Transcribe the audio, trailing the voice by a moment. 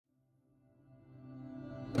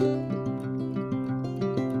Today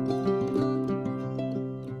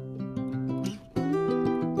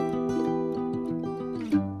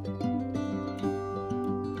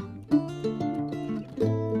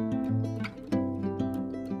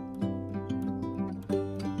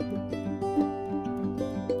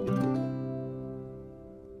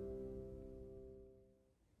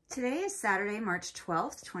is Saturday, March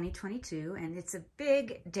 12th, 2022, and it's a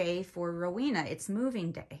big day for Rowena. It's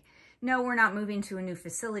moving day. No, we're not moving to a new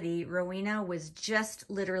facility. Rowena was just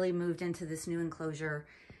literally moved into this new enclosure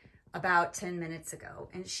about 10 minutes ago,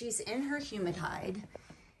 and she's in her humid hide,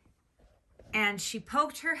 and she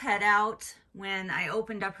poked her head out when I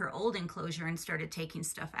opened up her old enclosure and started taking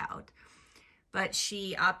stuff out, but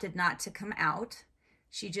she opted not to come out.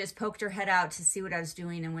 She just poked her head out to see what I was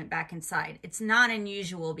doing and went back inside. It's not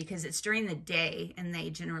unusual because it's during the day and they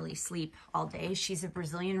generally sleep all day. She's a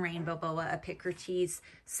Brazilian Rainbow Boa, Epicrates,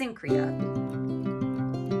 cenchria.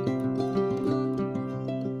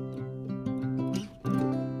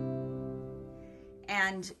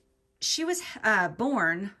 And she was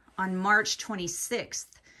born on March 26th,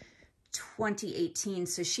 2018.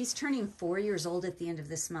 So she's turning 4 years old at the end of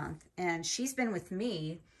this month. And she's been with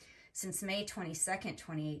me since May 22nd,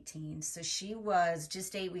 2018. So she was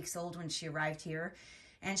just 8 weeks old when she arrived here.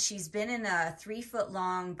 And she's been in a 3 foot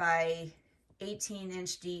long by 18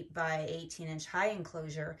 inch deep by 18 inch high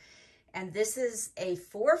enclosure. And this is a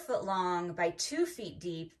 4 foot long by 2 feet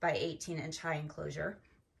deep by 18 inch high enclosure.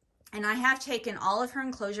 And I have taken all of her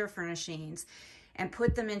enclosure furnishings and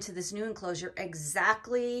put them into this new enclosure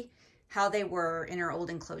exactly how they were in her old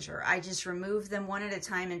enclosure. I just removed them one at a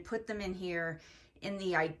time and put them in here in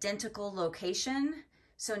the identical location.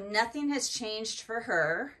 So nothing has changed for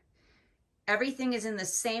her. Everything is in the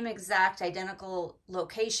same exact identical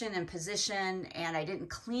location and position, and I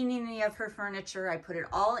didn't clean any of her furniture. I put it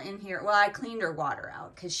all in here. Well, I cleaned her water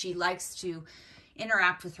out because she likes to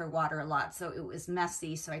interact with her water a lot, so it was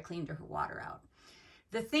messy, so I cleaned her water out.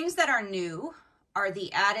 The things that are new are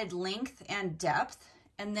the added length and depth,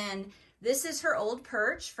 and then this is her old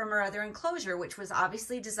perch from her other enclosure, which was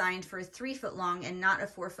obviously designed for a 3 foot long and not a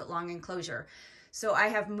 4 foot long enclosure. So I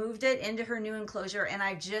have moved it into her new enclosure and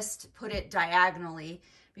I've just put it diagonally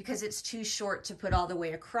because it's too short to put all the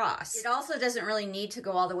way across. It also doesn't really need to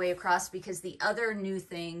go all the way across because the other new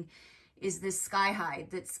thing is this sky hide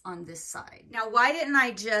that's on this side. Now, why didn't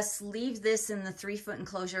I just leave this in the 3 foot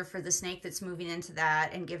enclosure for the snake that's moving into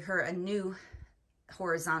that and give her a new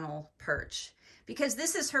horizontal perch? Because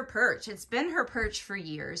this is her perch. It's been her perch for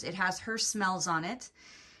years. It has her smells on it.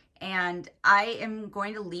 And I am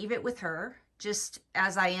going to leave it with her just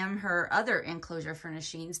as I am her other enclosure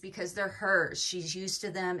furnishings because they're hers. She's used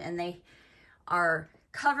to them and they are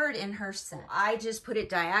covered in her scent. I just put it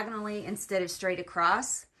diagonally instead of straight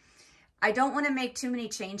across. I don't want to make too many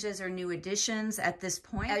changes or new additions at this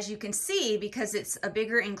point. As you can see, because it's a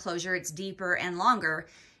bigger enclosure, it's deeper and longer,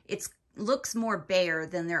 it looks more bare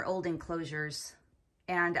than their old enclosures.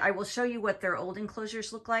 And I will show you what their old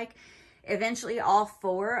enclosures look like. Eventually, all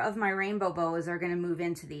 4 of my Rainbow Boas are going to move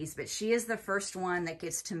into these, but she is the first one that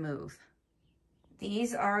gets to move.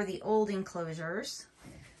 These are the old enclosures.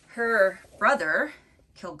 Her brother,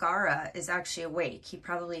 Kilgara, is actually awake. He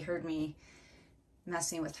probably heard me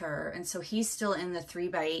messing with her. And so he's still in the 3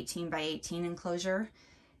 by 18 by 18 enclosure.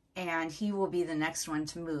 And he will be the next one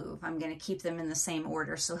to move. I'm going to keep them in the same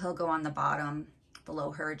order. So he'll go on the bottom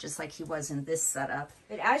below her, just like he was in this setup.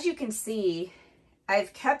 But as you can see,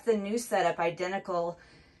 I've kept the new setup identical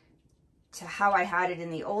to how I had it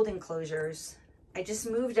in the old enclosures. I just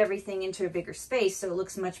moved everything into a bigger space so it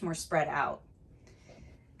looks much more spread out.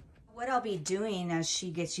 What I'll be doing as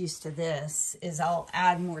she gets used to this is I'll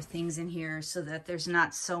add more things in here so that there's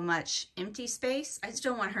not so much empty space. I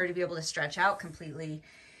still want her to be able to stretch out completely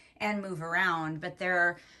and move around, but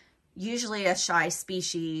they're usually a shy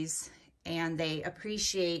species and they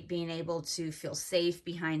appreciate being able to feel safe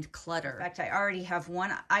behind clutter. In fact, I already have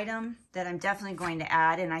one item that I'm definitely going to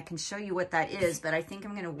add, and I can show you what that is, but I think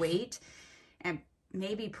I'm going to wait and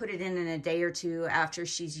maybe put it in a day or two after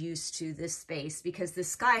she's used to this space, because the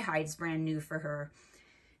sky hide's brand new for her.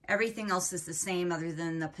 Everything else is the same other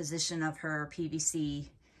than the position of her PVC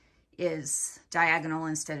is diagonal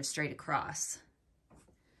instead of straight across.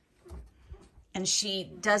 And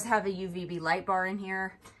she does have a UVB light bar in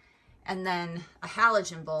here, and then a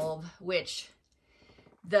halogen bulb, which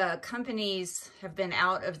the companies have been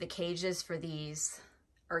out of the cages for these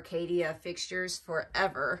Arcadia fixtures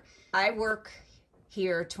forever. I work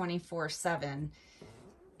here 24/7.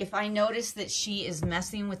 If I notice that she is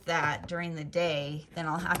messing with that during the day, then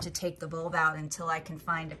I'll have to take the bulb out until I can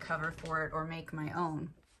find a cover for it or make my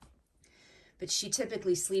own. but she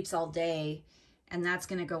typically sleeps all day, and that's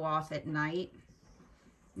going to go off at night.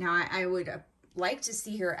 Now, I would like to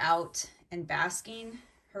see her out and basking.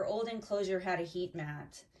 Her old enclosure had a heat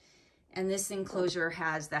mat, and this enclosure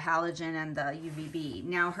has the halogen and the UVB.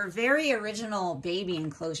 Now, her very original baby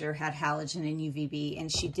enclosure had halogen and UVB,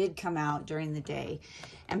 and she did come out during the day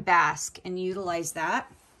and bask and utilize that.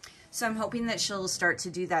 So I'm hoping that she'll start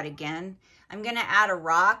to do that again. I'm going to add a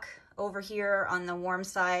rock over here on the warm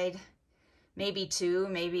side, maybe two,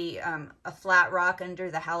 maybe a flat rock under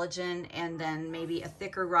the halogen, and then maybe a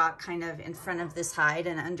thicker rock kind of in front of this hide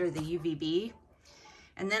and under the UVB.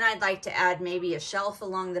 And then I'd like to add maybe a shelf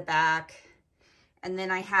along the back. And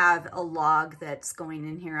then I have a log that's going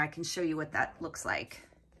in here. I can show you what that looks like.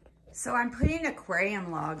 So I'm putting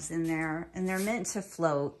aquarium logs in there, and they're meant to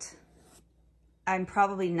float. I'm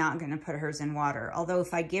probably not going to put hers in water. Although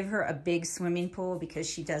if I give her a big swimming pool, because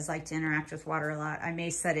she does like to interact with water a lot, I may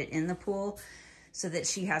set it in the pool so that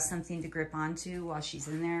she has something to grip onto while she's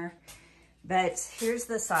in there. But here's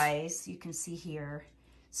the size you can see here.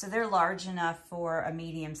 So they're large enough for a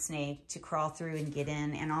medium snake to crawl through and get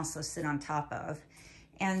in and also sit on top of.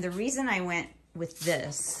 And the reason I went with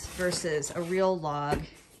this versus a real log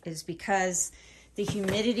is because the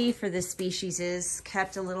humidity for this species is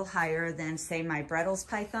kept a little higher than, say, my Brettles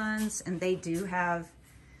pythons, and they do have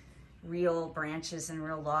real branches and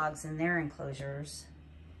real logs in their enclosures.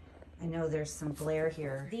 I know there's some glare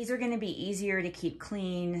here. These are going to be easier to keep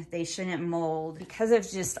clean. They shouldn't mold because of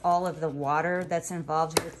just all of the water that's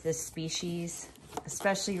involved with this species,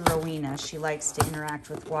 especially Rowena. She likes to interact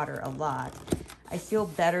with water a lot. I feel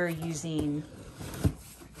better using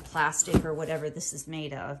plastic or whatever this is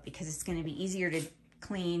made of because it's going to be easier to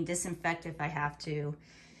clean, disinfect if I have to.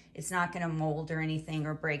 It's not going to mold or anything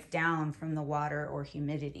or break down from the water or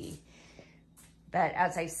humidity. But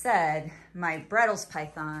as I said, my Brettles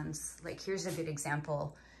pythons, like here's a good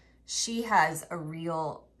example. She has a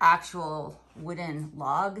real actual wooden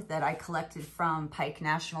log that I collected from Pike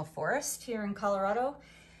National Forest here in Colorado.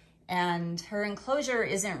 And her enclosure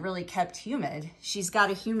isn't really kept humid. She's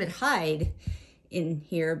got a humid hide in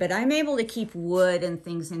here, but I'm able to keep wood and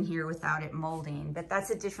things in here without it molding, but that's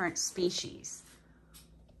a different species.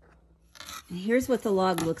 And here's what the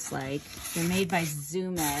log looks like. They're made by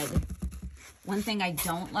ZooMed. One thing I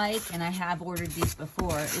don't like, and I have ordered these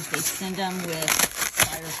before, is they send them with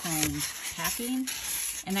styrofoam packing.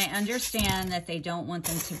 And I understand that they don't want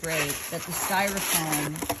them to break, but the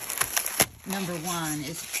styrofoam, number one,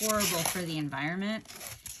 is horrible for the environment.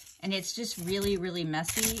 And it's just really, really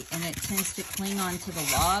messy, and it tends to cling onto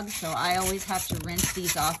the log. So I always have to rinse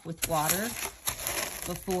these off with water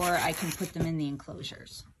before I can put them in the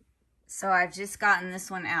enclosures. So I've just gotten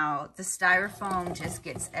this one out. The styrofoam just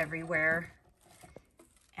gets everywhere,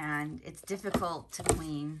 and it's difficult to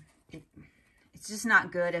clean. It's just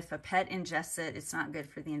not good. If a pet ingests it, it's not good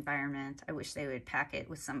for the environment. I wish they would pack it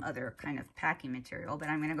with some other kind of packing material, but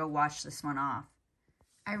I'm gonna go wash this one off.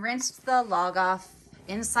 I rinsed the log off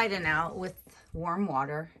inside and out with warm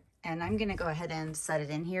water, and I'm gonna go ahead and set it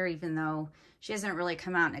in here even though she hasn't really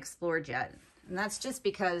come out and explored yet. And that's just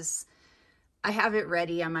because I have it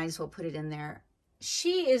ready. I might as well put it in there.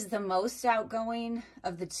 She is the most outgoing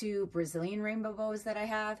of the two Brazilian rainbow boas that I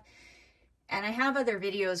have. And I have other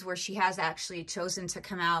videos where she has actually chosen to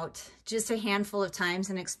come out just a handful of times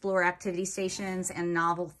and explore activity stations and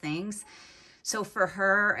novel things. So for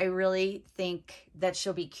her, I really think that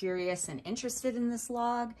she'll be curious and interested in this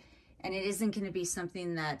log, and it isn't going to be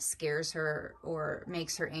something that scares her or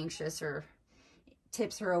makes her anxious or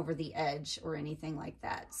tips her over the edge or anything like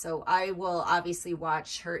that. So I will obviously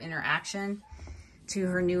watch her interaction to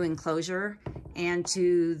her new enclosure and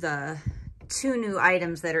to the two new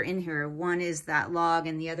items that are in here. One is that log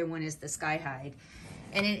and the other one is the sky hide.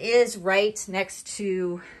 And it is right next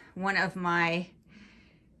to one of my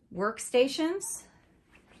workstations.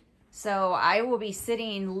 So I will be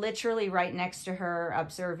sitting literally right next to her,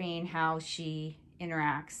 observing how she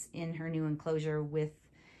interacts in her new enclosure with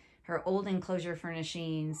her old enclosure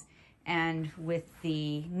furnishings and with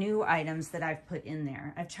the new items that I've put in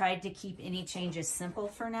there. I've tried to keep any changes simple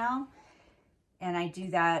for now, and I do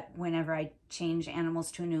that whenever I change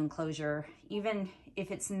animals to a new enclosure, even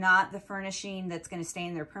if it's not the furnishing that's going to stay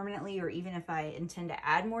in there permanently, or even if I intend to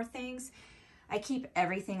add more things. I keep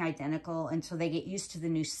everything identical until they get used to the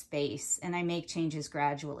new space, and I make changes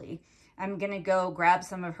gradually. I'm gonna go grab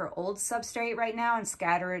some of her old substrate right now and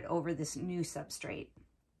scatter it over this new substrate.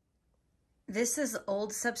 This is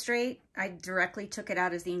old substrate. I directly took it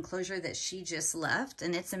out of the enclosure that she just left,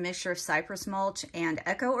 and it's a mixture of cypress mulch and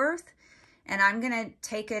eco earth. And I'm gonna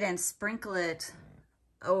take it and sprinkle it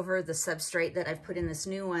over the substrate that I've put in this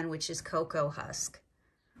new one, which is cocoa husk.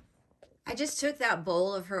 I just took that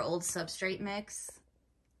bowl of her old substrate mix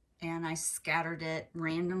and I scattered it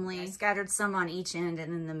randomly. I scattered some on each end,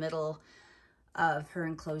 and in the middle of her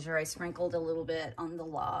enclosure, I sprinkled a little bit on the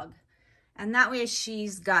log. And that way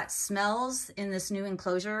she's got smells in this new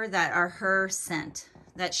enclosure that are her scent,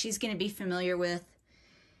 that she's going to be familiar with.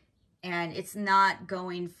 And it's not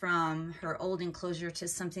going from her old enclosure to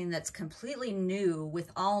something that's completely new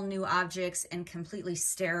with all new objects and completely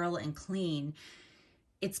sterile and clean.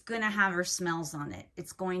 It's going to have her smells on it.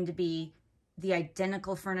 It's going to be the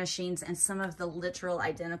identical furnishings, and some of the literal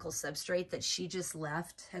identical substrate that she just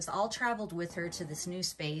left has all traveled with her to this new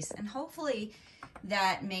space. And hopefully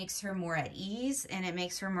that makes her more at ease, and it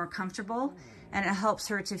makes her more comfortable, and it helps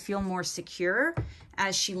her to feel more secure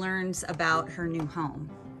as she learns about her new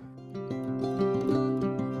home.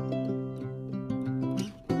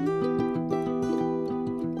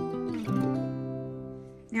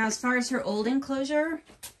 Now, as far as her old enclosure,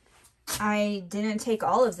 I didn't take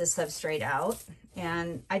all of the substrate out,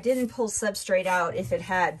 and I didn't pull substrate out if it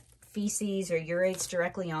had feces or urates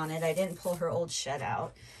directly on it. I didn't pull her old shed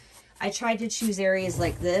out. I tried to choose areas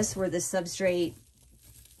like this where the substrate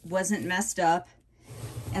wasn't messed up,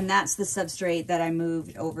 and that's the substrate that I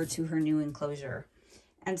moved over to her new enclosure.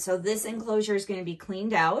 And so this enclosure is going to be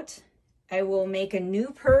cleaned out. I will make a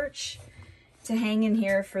new perch to hang in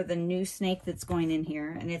here for the new snake that's going in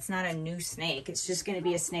here. And it's not a new snake. It's just going to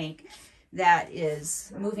be a snake that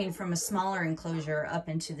is moving from a smaller enclosure up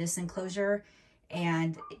into this enclosure.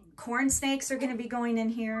 And corn snakes are going to be going in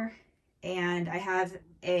here. And I have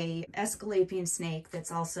a Escalapian snake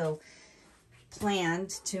that's also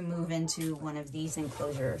planned to move into one of these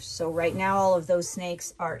enclosures. So right now, all of those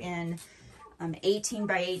snakes are in 18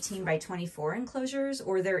 by 18 by 24 enclosures,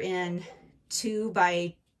 or they're in 2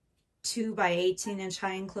 by 18 inch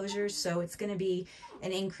high enclosures. So it's going to be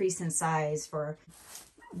an increase in size for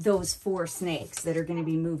those 4 snakes that are going to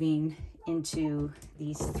be moving into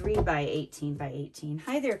these 3 by 18 by 18.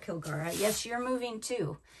 Hi there, Kilgara. Yes, you're moving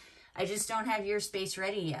too. I just don't have your space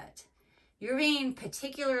ready yet. You're being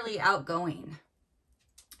particularly outgoing.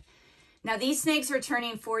 Now, these snakes are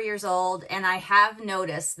turning 4 years old, and I have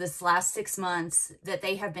noticed this last 6 months that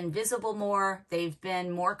they have been visible more. They've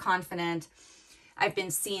been more confident. I've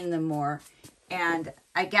been seeing them more. And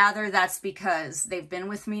I gather that's because they've been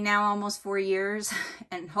with me now almost 4 years.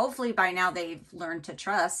 And hopefully by now they've learned to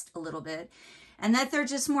trust a little bit. And that they're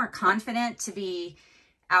just more confident to be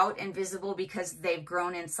out and visible because they've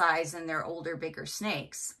grown in size and they're older, bigger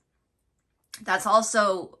snakes. That's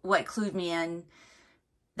also what clued me in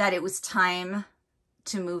that it was time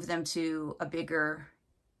to move them to a bigger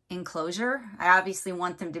enclosure. I obviously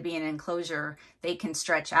want them to be an enclosure they can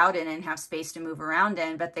stretch out in and have space to move around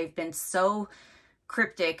in, but they've been so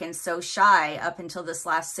cryptic and so shy up until this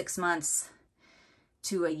last 6 months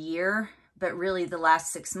to a year, but really the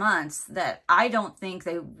last 6 months, that I don't think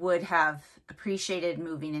they would have appreciated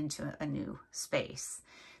moving into a new space.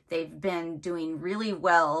 They've been doing really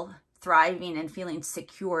well, thriving and feeling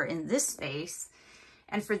secure in this space.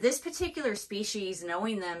 And for this particular species,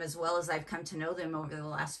 knowing them as well as I've come to know them over the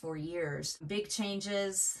last 4 years, big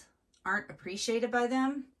changes aren't appreciated by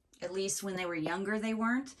them. At least when they were younger, they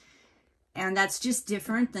weren't. And that's just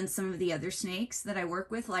different than some of the other snakes that I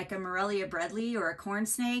work with, like a Morelia bredli or a corn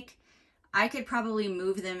snake. I could probably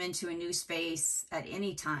move them into a new space at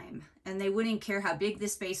any time, and they wouldn't care how big the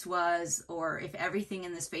space was or if everything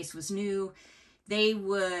in the space was new. They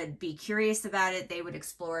would be curious about it. They would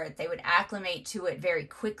explore it. They would acclimate to it very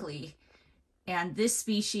quickly. And this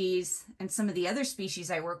species and some of the other species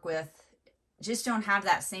I work with just don't have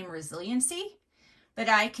that same resiliency. But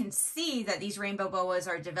I can see that these rainbow boas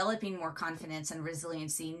are developing more confidence and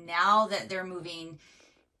resiliency now that they're moving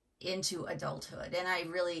into adulthood. And I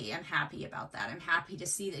really am happy about that. I'm happy to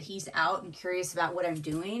see that he's out and curious about what I'm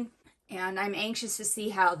doing. And I'm anxious to see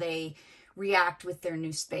how they react with their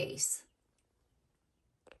new space.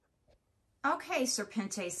 Okay,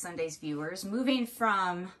 Serpentes Sundays viewers, moving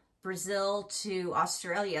from Brazil to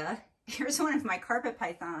Australia, here's one of my carpet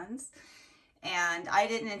pythons. And I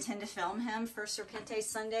didn't intend to film him for Serpentes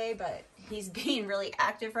Sunday, but he's being really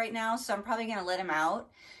active right now, so I'm probably going to let him out.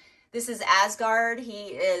 This is Asgard. He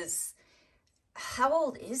is, how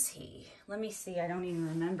old is he? Let me see, I don't even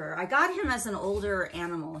remember. I got him as an older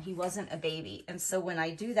animal. He wasn't a baby. And so when I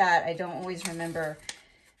do that, I don't always remember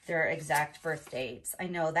their exact birth dates. I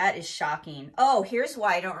know, that is shocking. Oh, here's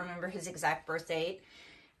why I don't remember his exact birth date.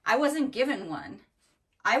 I wasn't given one.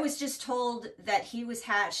 I was just told that he was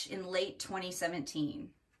hatched in late 2017.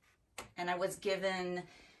 And I was given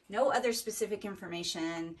no other specific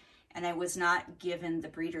information. and I was not given the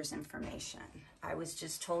breeder's information. I was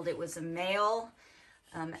just told it was a male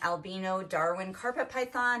albino Darwin carpet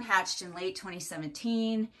python hatched in late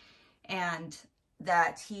 2017, and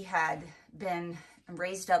that he had been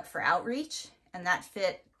raised up for outreach, and that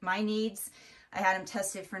fit my needs. I had him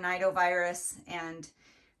tested for nidovirus, and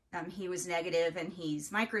he was negative, and he's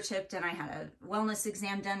microchipped, and I had a wellness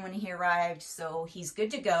exam done when he arrived, so he's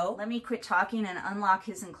good to go. Let me quit talking and unlock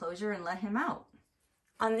his enclosure and let him out.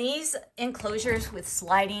 On these enclosures with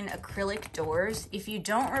sliding acrylic doors, if you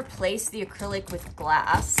don't replace the acrylic with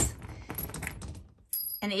glass,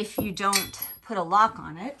 and if you don't put a lock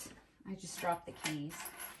on it, I just dropped the keys.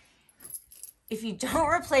 If you don't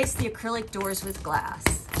replace the acrylic doors with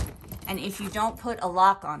glass, and if you don't put a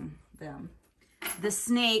lock on them, the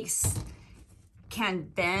snakes can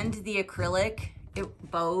bend the acrylic,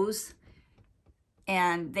 it bows,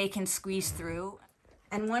 and they can squeeze through.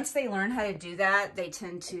 And once they learn how to do that, they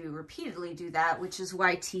tend to repeatedly do that, which is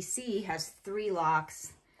why TC has 3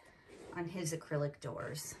 locks on his acrylic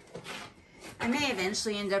doors. I may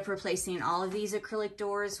eventually end up replacing all of these acrylic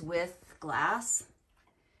doors with glass.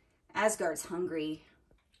 Asgard's hungry.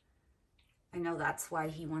 I know that's why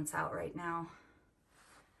he wants out right now.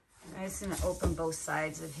 I'm just going to open both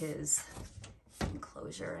sides of his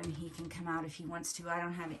enclosure, and he can come out if he wants to. I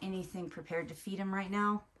don't have anything prepared to feed him right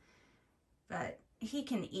now, but he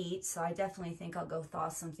can eat, so I definitely think I'll go thaw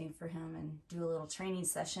something for him and do a little training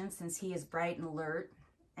session since he is bright and alert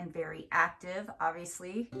and very active,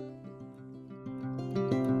 obviously.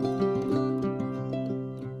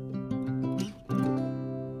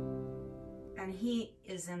 And he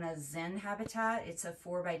is in a Zen habitat. It's a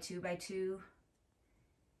 4x2x2.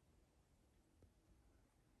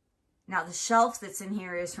 Now the shelf that's in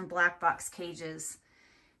here is from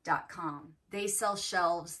blackboxcages.com. They sell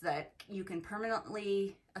shelves that you can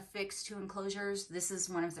permanently affix to enclosures. This is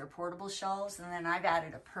one of their portable shelves, and then I've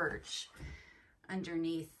added a perch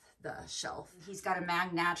underneath the shelf. He's got a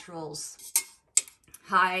Mag Naturals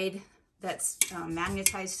hide that's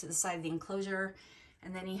magnetized to the side of the enclosure,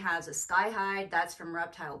 and then he has a sky hide that's from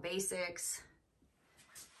Reptile Basics.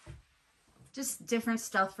 Just different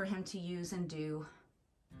stuff for him to use and do.